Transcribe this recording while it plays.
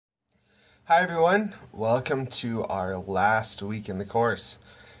Hi everyone, welcome to our last week in the course.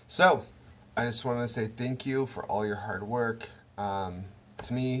 So, I just wanted to say thank you for all your hard work. To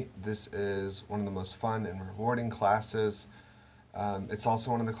me, this is one of the most fun and rewarding classes. It's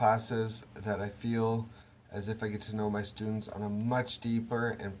also one of the classes that I feel as if I get to know my students on a much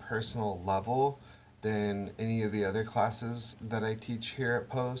deeper and personal level than any of the other classes that I teach here at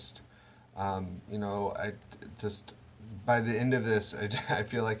Post. I just, by the end of this, I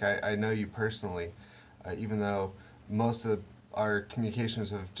feel like I know you personally, even though most of our communications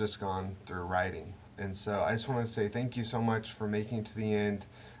have just gone through writing. And so I just want to say thank you so much for making it to the end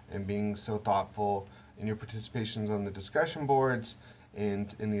and being so thoughtful in your participations on the discussion boards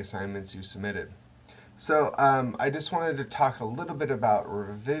and in the assignments you submitted. So I just wanted to talk a little bit about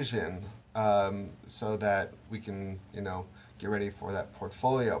revision so that we can, get ready for that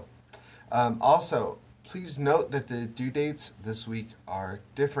portfolio. Also, please note that the due dates this week are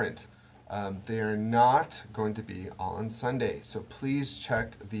different. They are not going to be on Sunday, so please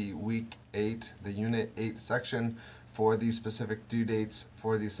check the week 8, the unit 8 section for the specific due dates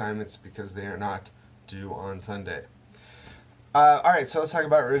for the assignments because they are not due on Sunday. Alright, so let's talk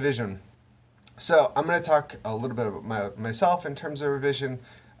about revision. So I'm going to talk a little bit about myself in terms of revision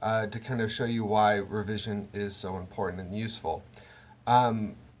to kind of show you why revision is so important and useful.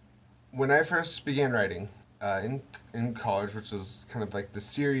 When I first began writing in college, which was kind of like the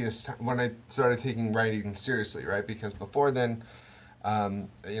serious time when I started taking writing seriously, right? Because before then, I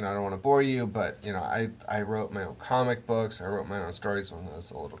don't want to bore you, but I wrote my own comic books. I wrote my own stories when I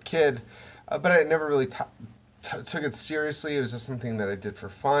was a little kid, but I never really took it seriously. It was just something that I did for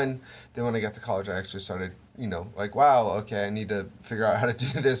fun. Then when I got to college, I actually started, like, wow, okay, I need to figure out how to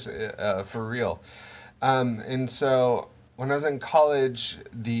do this for real. And so when I was in college,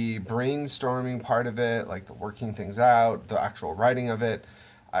 the brainstorming part of it, like the working things out, the actual writing of it,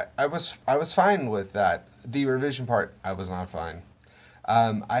 I was fine with that. The revision part, I was not fine.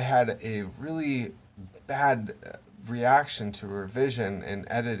 I had a really bad reaction to revision and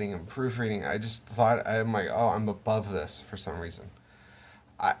editing and proofreading. I just thought I'm like, oh, I'm above this for some reason.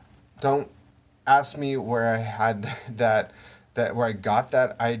 I don't ask me where I had that where I got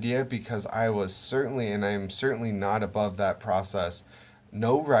that idea because I was certainly and I am certainly not above that process.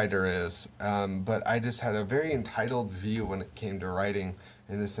 No writer is, but I just had a very entitled view when it came to writing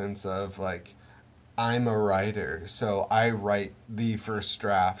in the sense of like I'm a writer, so I write the first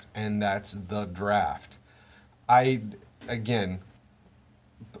draft and that's the draft. I again,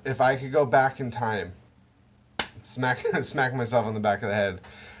 if I could go back in time, smack myself on the back of the head,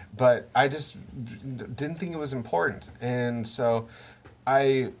 but I just didn't think it was important, and so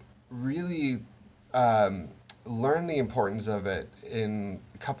I really learned the importance of it in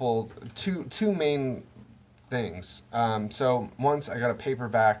two main things. So once I got a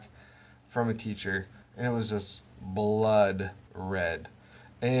paperback from a teacher, and it was just blood red,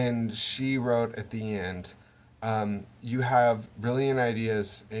 and she wrote at the end, "You have brilliant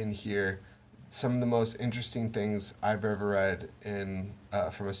ideas in here. Some of the most interesting things I've ever read in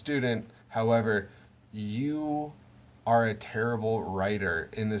from a student. However, you are a terrible writer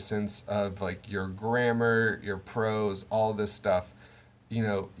in the sense of like your grammar, your prose, all this stuff.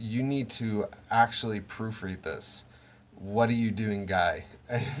 You need to actually proofread this. What are you doing, guy?"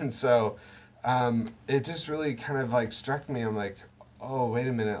 And so it just really kind of like struck me. I'm like, oh, wait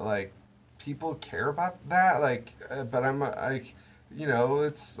a minute, like people care about that, like, but I'm like,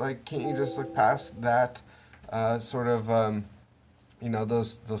 it's like, can't you just look past that sort of,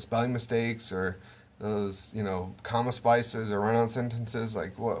 those spelling mistakes or those, comma splices or run-on sentences?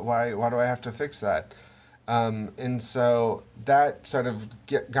 Like, why do I have to fix that? And so that sort of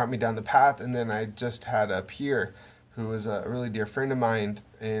got me down the path, and then I just had a peer who was a really dear friend of mine,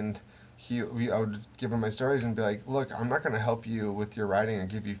 and I would give him my stories and be like, look, I'm not going to help you with your writing and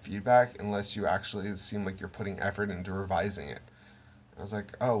give you feedback unless you actually seem like you're putting effort into revising it. I was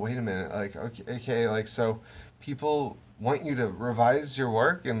like, oh, wait a minute, like, okay, like, so people want you to revise your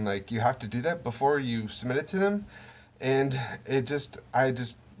work and like you have to do that before you submit it to them, and I just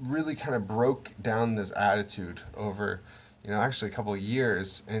really kind of broke down this attitude over, actually a couple of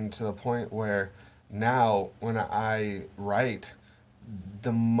years, and to the point where now when I write,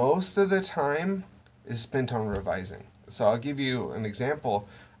 the most of the time is spent on revising. So I'll give you an example.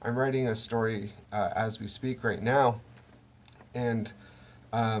 I'm writing a story as we speak right now, and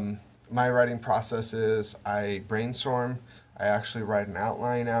my writing process is I brainstorm, I actually write an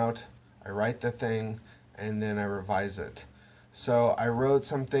outline out, I write the thing, and then I revise it. So I wrote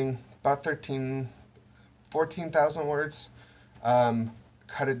something about 14,000 words,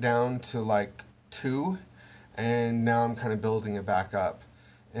 cut it down to like 2, and now I'm kind of building it back up.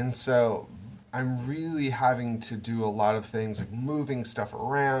 And so I'm really having to do a lot of things like moving stuff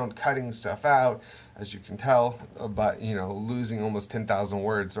around, cutting stuff out, as you can tell, but losing almost 10,000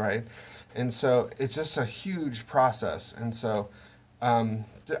 words, right? And so it's just a huge process. And so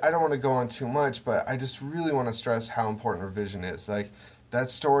I don't want to go on too much, but I just really want to stress how important revision is. Like that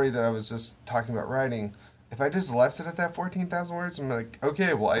story that I was just talking about writing, if I just left it at that 14,000 words, I'm like,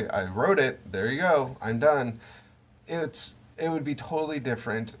 okay, well, I wrote it. There you go. I'm done. It would be totally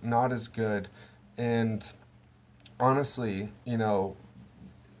different, not as good. And honestly,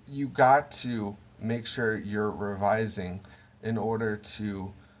 you got to make sure you're revising in order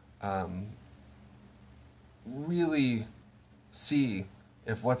to um, really see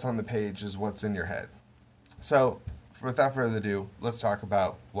if what's on the page is what's in your head. So, without further ado, let's talk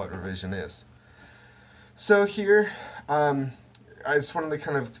about what revision is. So, here, I just wanted to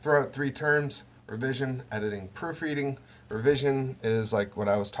kind of throw out three terms: revision, editing, proofreading. Revision is like what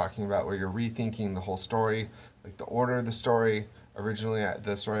I was talking about, where you're rethinking the whole story, like the order of the story. Originally,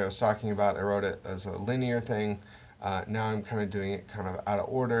 the story I was talking about, I wrote it as a linear thing. Now I'm kind of doing it kind of out of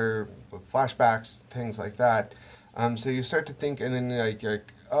order with flashbacks, things like that. So you start to think, and then you're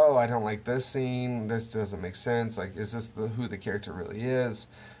like, oh, I don't like this scene. This doesn't make sense. Like, is this who the character really is?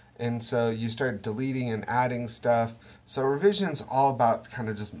 And so you start deleting and adding stuff. So revision's all about kind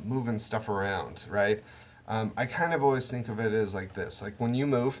of just moving stuff around, right? I kind of always think of it as like this: like when you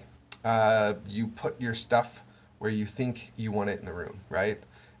move, you put your stuff where you think you want it in the room, right?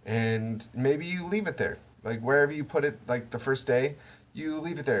 And maybe you leave it there, like wherever you put it, like the first day, you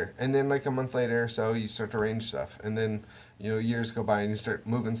leave it there, and then like a month later or so, you start to arrange stuff, and then years go by and you start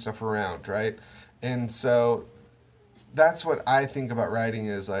moving stuff around, right? And so that's what I think about writing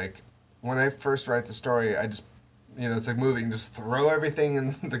is like when I first write the story, I just it's like moving, just throw everything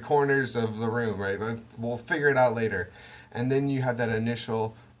in the corners of the room, right? We'll figure it out later. And then you have that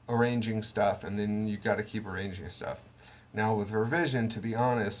initial arranging stuff, and then you got to keep arranging stuff. Now with revision, to be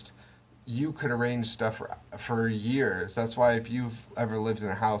honest, you could arrange stuff for years. That's why if you've ever lived in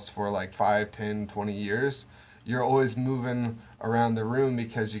a house for like 5, 10, 20 years, you're always moving around the room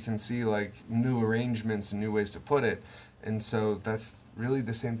because you can see like new arrangements and new ways to put it. And so that's really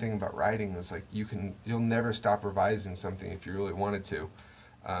the same thing about writing. Is like you'll never stop revising something if you really wanted to.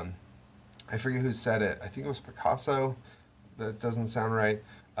 Um, I forget who said it. I think it was Picasso. That doesn't sound right.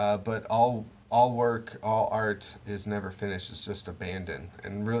 But all work, all art is never finished. It's just abandoned.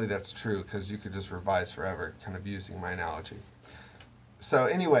 And really that's true because you could just revise forever, kind of using my analogy. So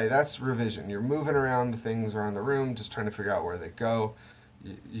anyway, that's revision. You're moving around the things around the room, just trying to figure out where they go.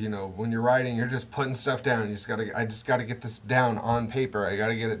 When you're writing, you're just putting stuff down. I just gotta get this down on paper. I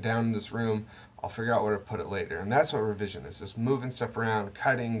gotta get it down in this room. I'll figure out where to put it later. And that's what revision is: just moving stuff around,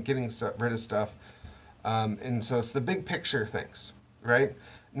 cutting, getting rid of stuff. And so it's the big picture things, right?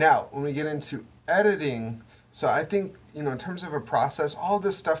 Now, when we get into editing, so I think, in terms of a process, all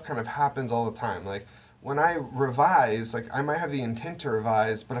this stuff kind of happens all the time. Like when I revise, like I might have the intent to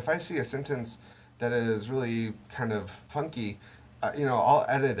revise, but if I see a sentence that is really kind of funky, I'll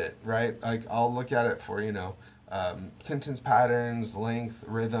edit it, right? Like I'll look at it for, sentence patterns, length,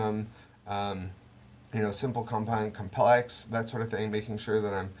 rhythm, simple, compound, complex, that sort of thing, making sure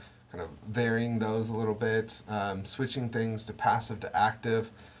that I'm kind of varying those a little bit, switching things to passive to active.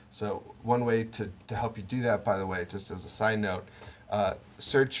 So one way to help you do that, by the way, just as a side note,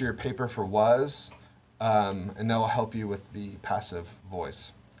 search your paper for was, and that will help you with the passive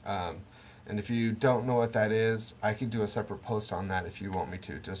voice. And if you don't know what that is, I could do a separate post on that if you want me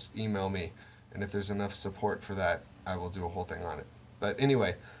to. Just email me, and if there's enough support for that, I will do a whole thing on it. But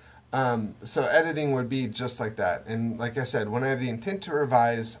anyway, so editing would be just like that. And like I said, when I have the intent to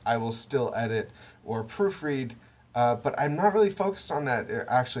revise, I will still edit or proofread. But I'm not really focused on that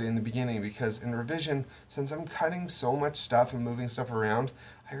actually in the beginning, because in revision, since I'm cutting so much stuff and moving stuff around,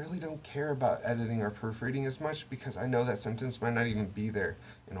 I really don't care about editing or proofreading as much, because I know that sentence might not even be there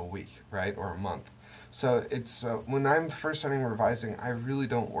in a week, right, or a month. So it's when I'm first starting revising, I really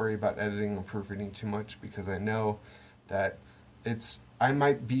don't worry about editing or proofreading too much, because I know that I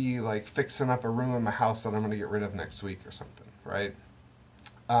might be like fixing up a room in my house that I'm going to get rid of next week or something, right?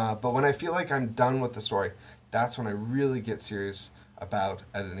 But when I feel like I'm done with the story, that's when I really get serious about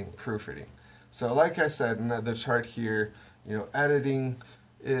editing, proofreading. So like I said in the chart here, editing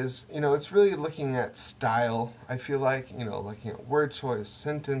is, it's really looking at style, I feel like, looking at word choice,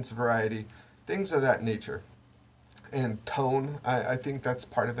 sentence variety, things of that nature. And tone, I think that's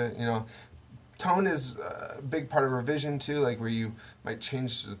part of it, Tone is a big part of revision too, like where you might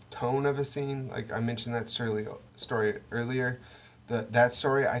change the tone of a scene. Like I mentioned that story earlier. That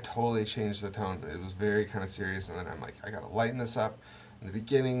story, I totally changed the tone. It was very kind of serious, and then I'm like, I gotta lighten this up. in the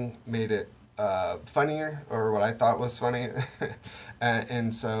beginning made it funnier, or what I thought was funny.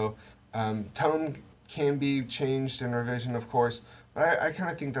 And so tone can be changed in revision, of course, but I kind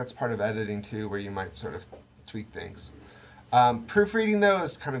of think that's part of editing too, where you might sort of tweak things. Proofreading, though,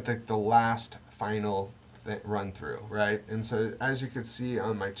 is kind of the last final run through, right? And so as you can see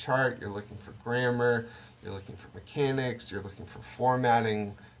on my chart, you're looking for grammar, you're looking for mechanics, you're looking for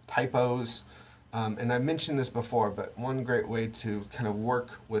formatting, typos. And I mentioned this before, but one great way to kind of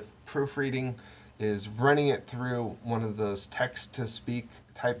work with proofreading is running it through one of those text-to-speak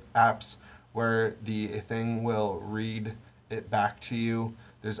type apps where the thing will read it back to you.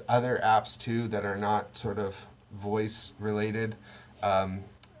 There's other apps too that are not sort of voice related.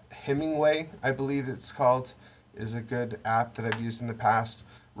 Hemingway, I believe it's called, is a good app that I've used in the past.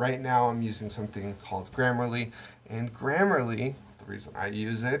 Right now I'm using something called Grammarly, and Grammarly, the reason I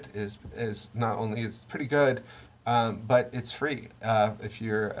use it is not only it's pretty good, but it's free if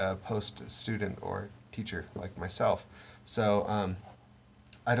you're a post student or teacher like myself. So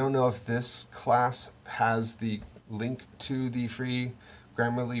I don't know if this class has the link to the free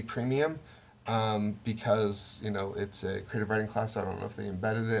Grammarly Premium, because it's a creative writing class. I don't know if they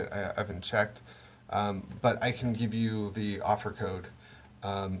embedded it. I haven't checked, but I can give you the offer code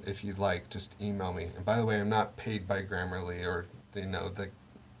if you'd like. Just email me. And by the way, I'm not paid by Grammarly, or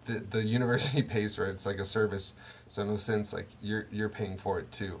the university pays for it. It's like a service, so in a sense, like you're paying for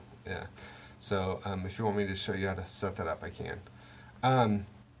it too. Yeah. So if you want me to show you how to set that up, I can.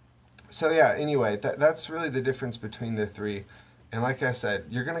 So yeah. Anyway, that's really the difference between the three. And like I said,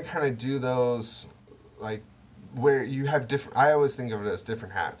 you're going to kind of do those, like, where you have different, I always think of it as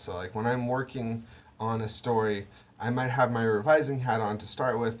different hats. So like when I'm working on a story, I might have my revising hat on to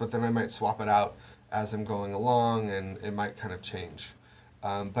start with, but then I might swap it out as I'm going along, and it might kind of change.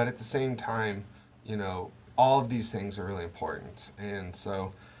 But at the same time, all of these things are really important. And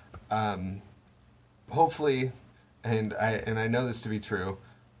so hopefully, and I know this to be true,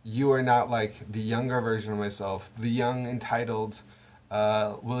 you are not like the younger version of myself, the young, entitled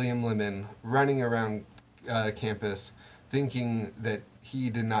William Lemon running around campus thinking that he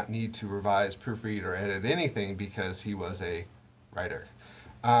did not need to revise, proofread, or edit anything because he was a writer.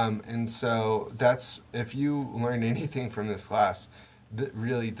 And so that's, if you learn anything from this class,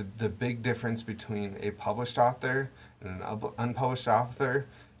 really the big difference between a published author and an unpublished author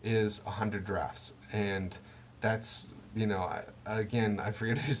is 100 drafts. And that's, again, I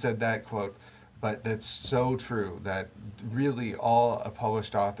forget who said that quote, but that's so true, that really all a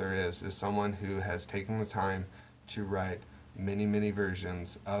published author is someone who has taken the time to write many, many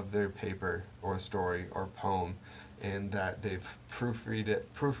versions of their paper or story or poem, and that they've proofread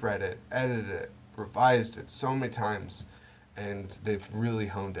it, edited it, revised it so many times, and they've really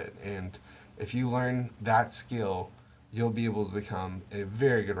honed it. And if you learn that skill, you'll be able to become a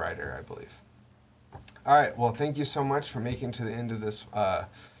very good writer, I believe. All right, well, thank you so much for making it to the end of this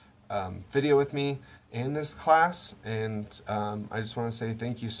video with me in this class, and I just want to say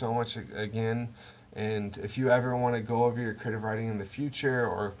thank you so much again. And if you ever want to go over your creative writing in the future,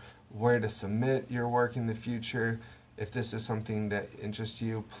 or where to submit your work in the future, if this is something that interests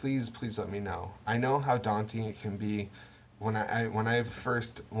you, please let me know. I know how daunting it can be. When I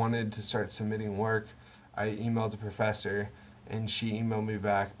first wanted to start submitting work, I emailed the professor, and she emailed me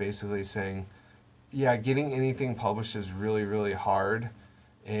back basically saying, yeah, getting anything published is really, really hard,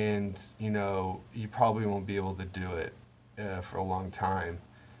 and you probably won't be able to do it for a long time.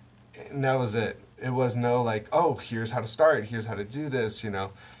 And that was it. It was no like, oh, here's how to start, here's how to do this,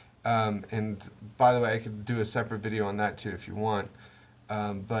 and by the way, I could do a separate video on that too if you want,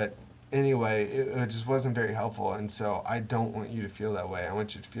 but anyway, it just wasn't very helpful. And so I don't want you to feel that way. I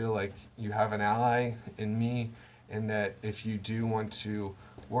want you to feel like you have an ally in me, and that if you do want to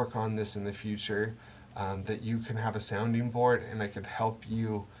work on this in the future, that you can have a sounding board, and I could help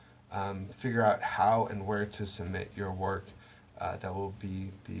you figure out how and where to submit your work. That will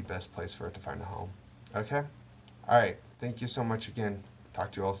be the best place for it to find a home. Okay? All right. Thank you so much again.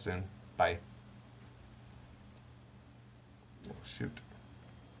 Talk to you all soon. Bye. Oh, shoot.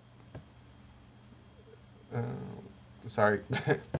 Sorry.